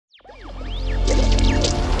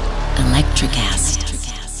Electricast.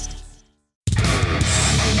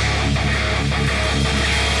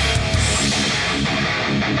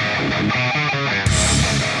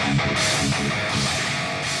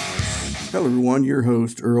 Hello everyone, your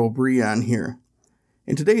host Earl Breon here.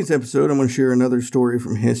 In today's episode, I'm going to share another story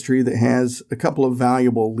from history that has a couple of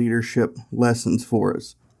valuable leadership lessons for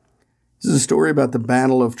us. This is a story about the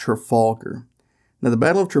Battle of Trafalgar. Now, the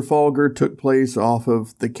Battle of Trafalgar took place off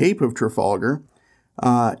of the Cape of Trafalgar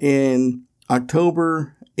in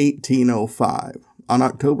October 1805, on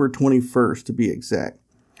October 21st to be exact.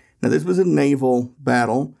 Now, this was a naval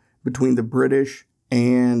battle between the British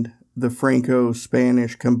and the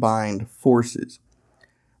Franco-Spanish combined forces.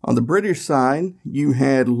 On the British side, you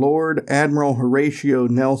had Lord Admiral Horatio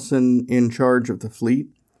Nelson in charge of the fleet.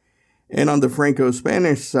 And on the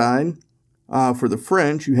Franco-Spanish side, for the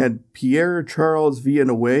French, you had Pierre Charles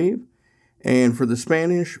Villeneuve, and for the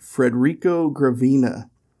Spanish, Federico Gravina.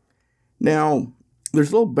 Now,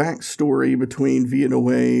 there's a little backstory between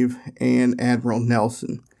Villeneuve and Admiral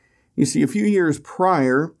Nelson. You see, a few years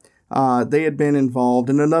prior, they had been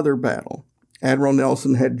involved in another battle. Admiral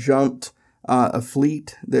Nelson had jumped a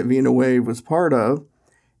fleet that Villeneuve was part of,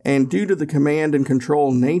 and due to the command and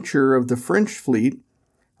control nature of the French fleet,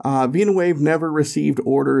 Villeneuve never received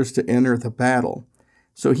orders to enter the battle.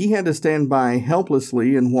 So he had to stand by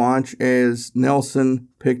helplessly and watch as Nelson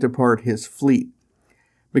picked apart his fleet.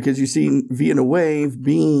 Because you see, Villeneuve,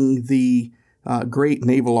 being the great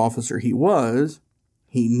naval officer he was,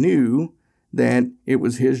 he knew that it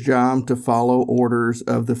was his job to follow orders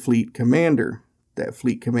of the fleet commander. That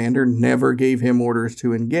fleet commander never gave him orders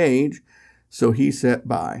to engage, so he sat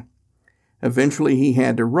by. Eventually he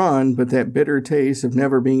had to run, but that bitter taste of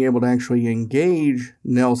never being able to actually engage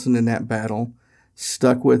Nelson in that battle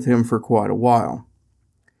stuck with him for quite a while.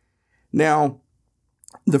 Now,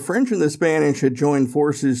 the French and the Spanish had joined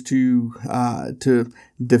forces to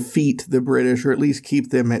defeat the British, or at least keep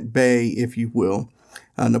them at bay, if you will.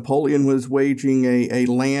 Napoleon was waging a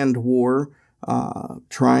land war,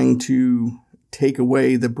 trying to take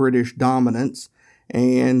away the British dominance,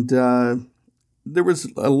 and there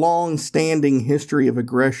was a long-standing history of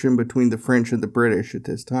aggression between the French and the British at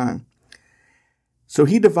this time. So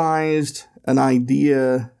he devised an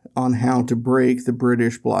idea on how to break the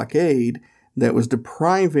British blockade that was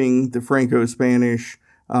depriving the Franco-Spanish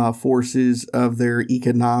forces of their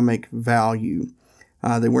economic value.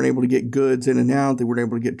 They weren't able to get goods in and out. They weren't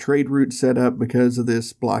able to get trade routes set up because of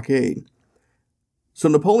this blockade. So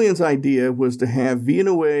Napoleon's idea was to have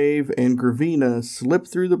Villeneuve and Gravina slip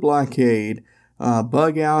through the blockade,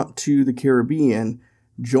 bug out to the Caribbean,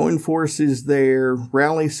 join forces there,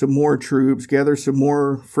 rally some more troops, gather some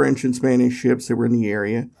more French and Spanish ships that were in the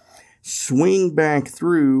area, swing back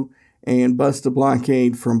through and bust the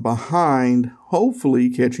blockade from behind, hopefully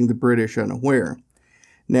catching the British unaware.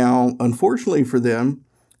 Now, unfortunately for them,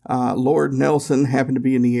 Lord Nelson happened to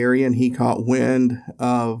be in the area, and he caught wind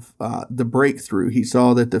of the breakthrough. He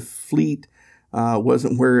saw that the fleet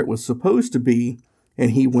wasn't where it was supposed to be, and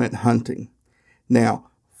he went hunting. Now,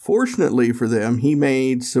 fortunately for them, he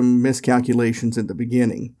made some miscalculations at the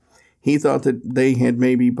beginning. He thought that they had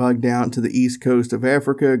maybe bugged out to the east coast of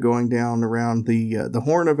Africa, going down around the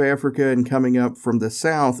Horn of Africa and coming up from the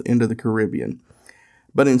south into the Caribbean.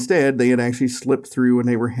 But instead, they had actually slipped through and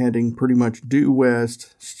they were heading pretty much due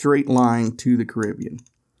west, straight line to the Caribbean.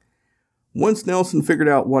 Once Nelson figured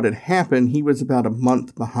out what had happened, he was about a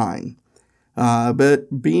month behind.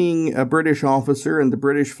 But being a British officer and the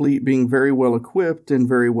British fleet being very well equipped and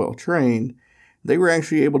very well trained, they were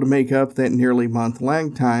actually able to make up that nearly month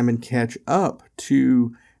lag time and catch up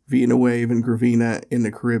to Villeneuve and Gravina in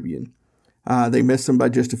the Caribbean. They missed them by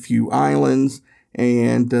just a few islands,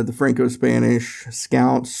 and the Franco-Spanish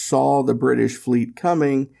scouts saw the British fleet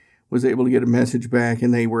coming, was able to get a message back,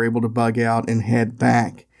 and they were able to bug out and head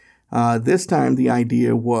back. This time the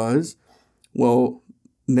idea was, well,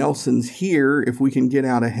 Nelson's here. If we can get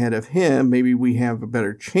out ahead of him, maybe we have a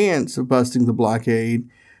better chance of busting the blockade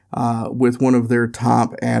with one of their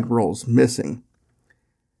top admirals missing.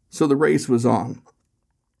 So the race was on.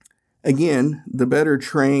 Again, the better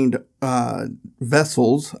trained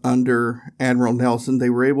vessels under Admiral Nelson, they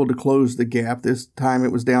were able to close the gap. This time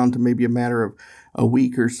it was down to maybe a matter of a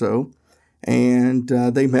week or so, and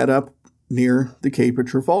they met up near the Cape of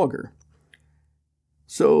Trafalgar.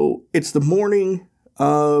 So it's the morning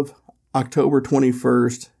of October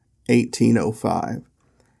 21st, 1805.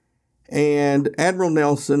 And Admiral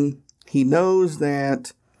Nelson, he knows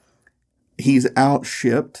that he's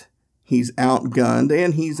outshipped, he's outgunned,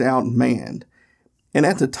 and he's outmanned. And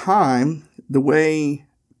at the time, the way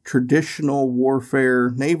traditional warfare,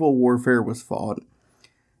 naval warfare was fought,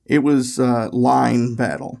 It was a line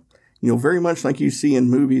battle. Very much like you see in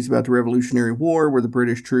movies about the Revolutionary War, where the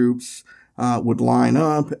British troops would line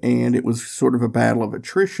up, and it was sort of a battle of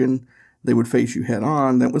attrition. They would face you head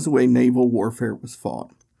on. That was the way naval warfare was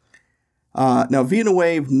fought. Now,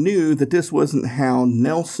 Villeneuve knew that this wasn't how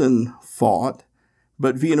Nelson fought,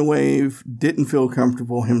 but Villeneuve didn't feel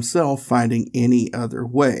comfortable himself fighting any other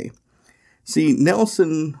way. See,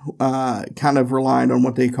 Nelson kind of relied on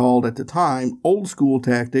what they called at the time old school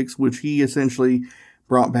tactics, which he essentially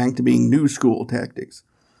brought back to being new school tactics.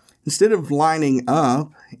 Instead of lining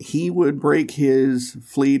up, he would break his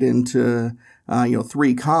fleet into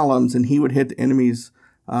 3 columns, and he would hit the enemy's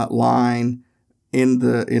line in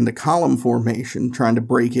the column formation, trying to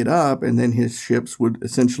break it up, and then his ships would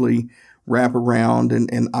essentially wrap around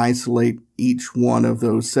and isolate each one of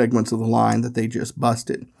those segments of the line that they just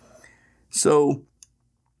busted. So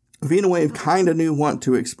Villeneuve kind of knew what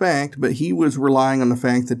to expect, but he was relying on the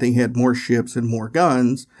fact that they had more ships and more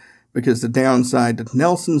guns, because the downside to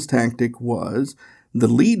Nelson's tactic was the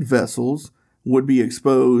lead vessels would be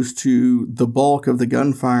exposed to the bulk of the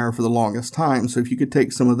gunfire for the longest time. So if you could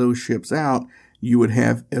take some of those ships out, you would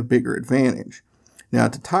have a bigger advantage. Now,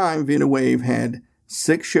 at the time, Villeneuve had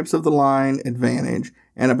 6 ships of the line advantage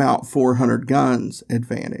and about 400 guns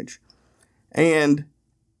advantage. And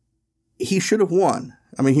he should have won.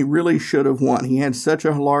 I mean, he really should have won. He had such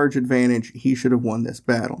a large advantage, he should have won this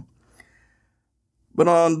battle. But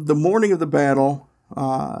on the morning of the battle,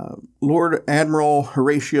 Lord Admiral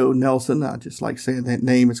Horatio Nelson, I just like saying that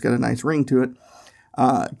name, it's got a nice ring to it,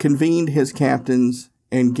 convened his captains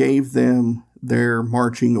and gave them their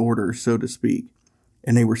marching orders, so to speak.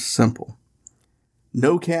 And they were simple.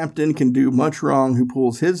 No captain can do much wrong who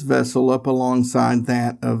pulls his vessel up alongside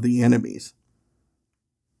that of the enemy's.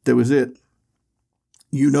 That was it.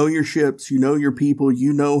 You know your ships, you know your people,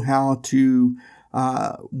 you know how to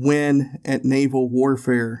win at naval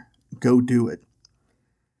warfare. Go do it.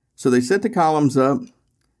 So they set the columns up.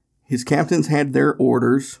 His captains had their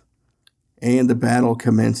orders, and the battle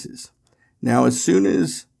commences. Now, as soon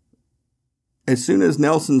as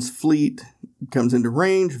Nelson's fleet comes into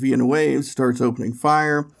range, Villeneuve starts opening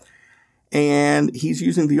fire, and he's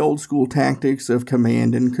using the old school tactics of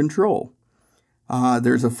command and control.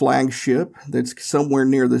 There's a flagship that's somewhere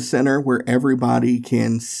near the center where everybody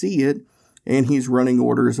can see it, and he's running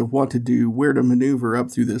orders of what to do, where to maneuver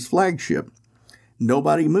up through this flagship.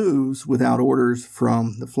 Nobody moves without orders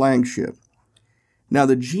from the flagship. Now,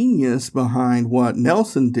 the genius behind what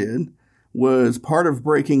Nelson did was part of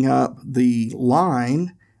breaking up the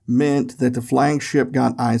line meant that the flagship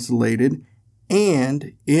got isolated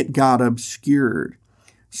and it got obscured.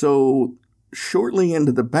 So shortly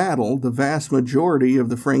into the battle, the vast majority of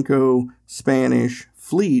the Franco-Spanish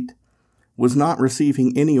fleet was not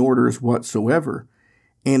receiving any orders whatsoever.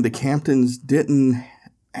 And the captains didn't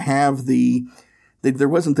have there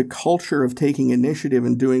wasn't the culture of taking initiative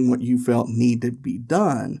and doing what you felt needed to be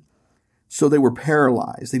done. So they were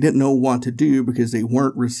paralyzed. They didn't know what to do because they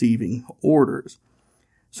weren't receiving orders.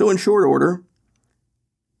 So in short order,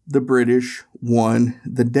 the British won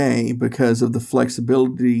the day because of the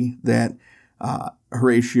flexibility that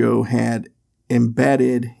Horatio had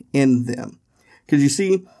embedded in them. Because you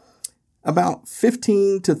see, about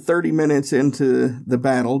 15 to 30 minutes into the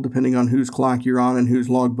battle, depending on whose clock you're on and whose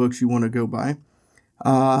logbooks you want to go by,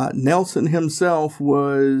 Nelson himself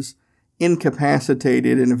was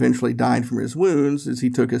incapacitated and eventually died from his wounds as he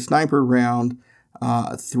took a sniper round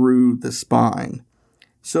through the spine.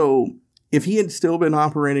 So if he had still been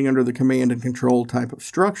operating under the command and control type of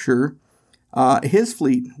structure, his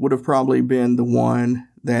fleet would have probably been the one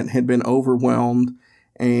that had been overwhelmed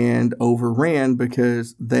and overran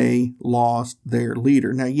because they lost their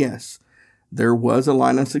leader. Now, yes, there was a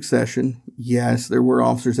line of succession. Yes, there were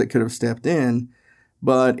officers that could have stepped in.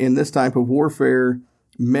 But in this type of warfare,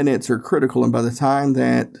 minutes are critical. And by the time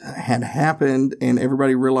that had happened and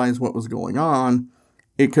everybody realized what was going on,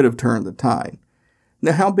 it could have turned the tide.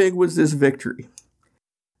 Now, how big was this victory?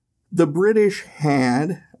 The British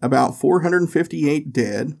had about 458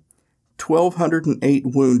 dead, 1,208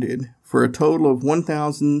 wounded, for a total of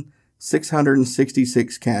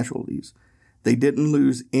 1,666 casualties. They didn't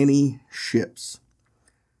lose any ships.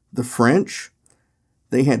 The French,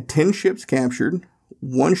 they had 10 ships captured,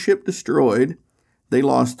 1 ship destroyed. They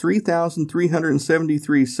lost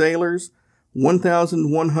 3,373 sailors,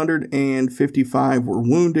 1,155 were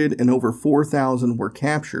wounded, and over 4,000 were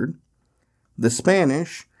captured. The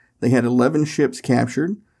Spanish, they had 11 ships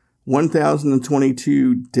captured,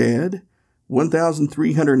 1,022 dead,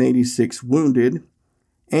 1,386 wounded,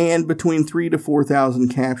 and between 3,000 to 4,000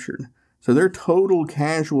 captured. So their total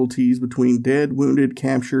casualties between dead, wounded,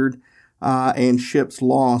 captured, and ships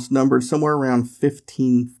lost numbered somewhere around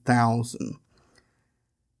 15,000.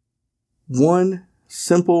 One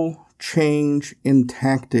simple change in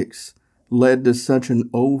tactics led to such an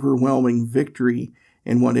overwhelming victory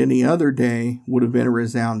in what any other day would have been a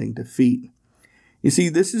resounding defeat. You see,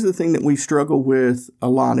 this is the thing that we struggle with a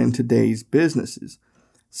lot in today's businesses.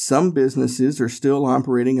 Some businesses are still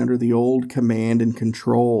operating under the old command and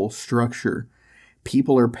control structure.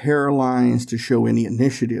 People are paralyzed to show any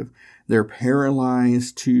initiative. They're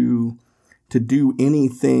paralyzed to do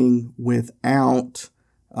anything without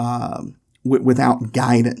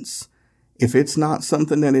guidance. If it's not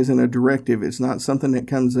something that is in a directive, it's not something that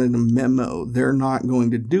comes in a memo, they're not going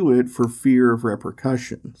to do it for fear of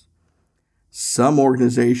repercussions. Some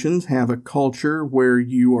organizations have a culture where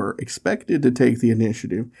you are expected to take the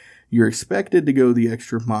initiative, you're expected to go the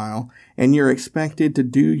extra mile, and you're expected to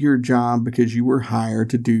do your job because you were hired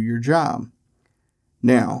to do your job.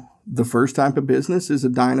 Now, the first type of business is a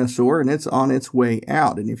dinosaur, and it's on its way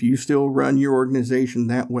out. And if you still run your organization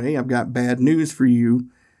that way, I've got bad news for you.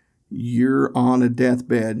 You're on a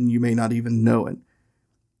deathbed, and you may not even know it.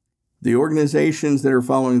 The organizations that are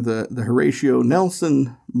following the Horatio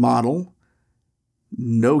Nelson model,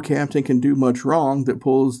 no captain can do much wrong, that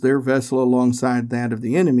pulls their vessel alongside that of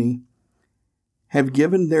the enemy, have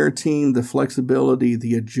given their team the flexibility,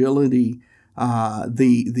 the agility,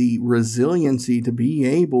 the resiliency to be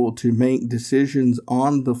able to make decisions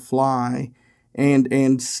on the fly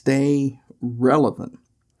and stay relevant.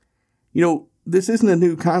 You know, this isn't a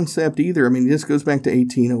new concept either. I mean, this goes back to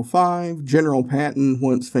 1805. General Patton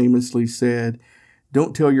once famously said,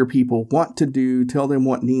 "Don't tell your people what to do, tell them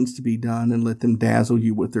what needs to be done, and let them dazzle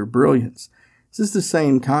you with their brilliance." This is the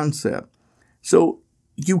same concept. So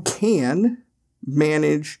you can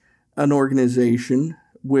manage an organization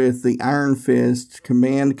with the iron fist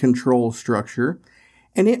command control structure,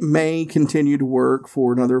 and it may continue to work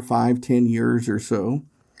for another 5-10 years or so.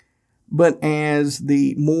 But as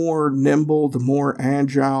the more nimble, the more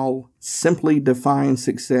agile, simply define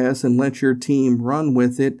success and let your team run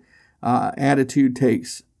with it, attitude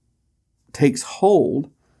takes hold,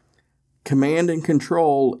 command and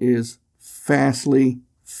control is fastly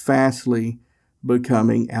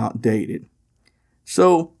becoming outdated.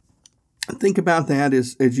 So think about that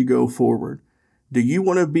as you go forward. Do you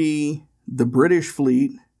want to be the British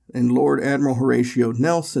fleet and Lord Admiral Horatio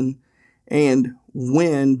Nelson and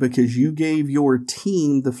win because you gave your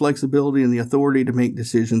team the flexibility and the authority to make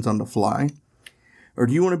decisions on the fly? Or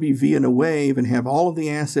do you want to be via a wave and have all of the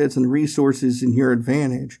assets and resources in your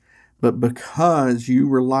advantage, but because you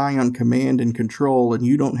rely on command and control and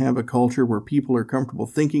you don't have a culture where people are comfortable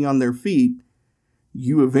thinking on their feet,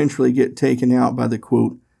 you eventually get taken out by the,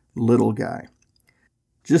 quote, little guy?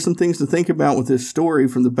 Just some things to think about with this story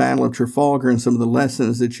from the Battle of Trafalgar and some of the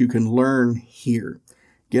lessons that you can learn here.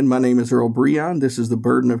 Again, my name is Earl Breon. This is the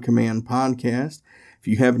Burden of Command podcast. If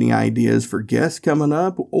you have any ideas for guests coming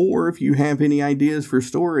up, or if you have any ideas for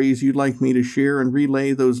stories you'd like me to share and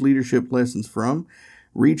relay those leadership lessons from,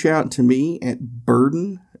 reach out to me at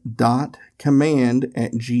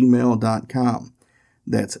burden.command@gmail.com.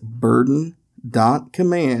 That's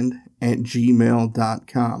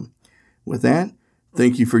burden.command@gmail.com. With that,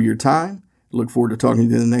 thank you for your time. Look forward to talking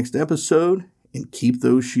to you in the next episode, and keep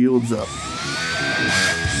those shields up.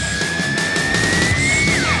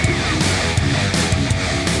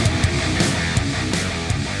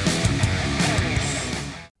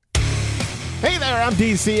 I'm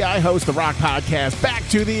DC. I host the rock podcast, Back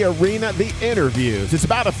to the Arena, The Interviews. It's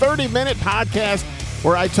about a 30-minute podcast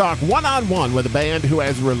where I talk one-on-one with a band who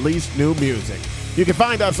has released new music. You can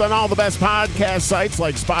find us on all the best podcast sites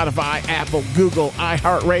like Spotify, Apple, Google,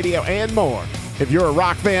 iHeartRadio, and more. If you're a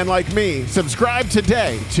rock fan like me, subscribe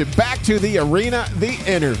today to Back to the Arena, The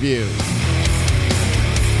Interviews.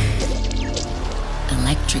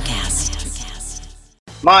 Electricast.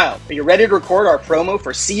 Miles, are you ready to record our promo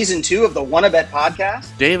for Season 2 of the Wanna Bet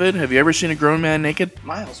podcast? David, have you ever seen a grown man naked?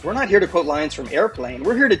 Miles, we're not here to quote lines from Airplane.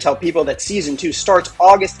 We're here to tell people that Season 2 starts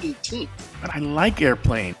August 18th. But I like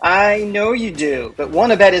Airplane. I know you do, but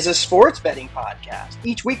Wanna Bet is a sports betting podcast.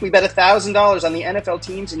 Each week we bet $1,000 on the NFL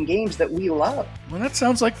teams and games that we love. Well, that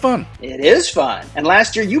sounds like fun. It is fun. And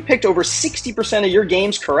last year you picked over 60% of your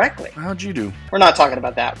games correctly. How'd you do? We're not talking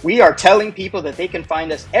about that. We are telling people that they can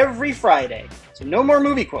find us every Friday. So no more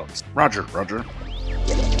movie quotes. Roger.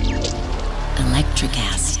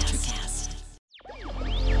 Electricast.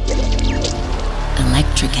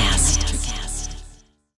 Electricast.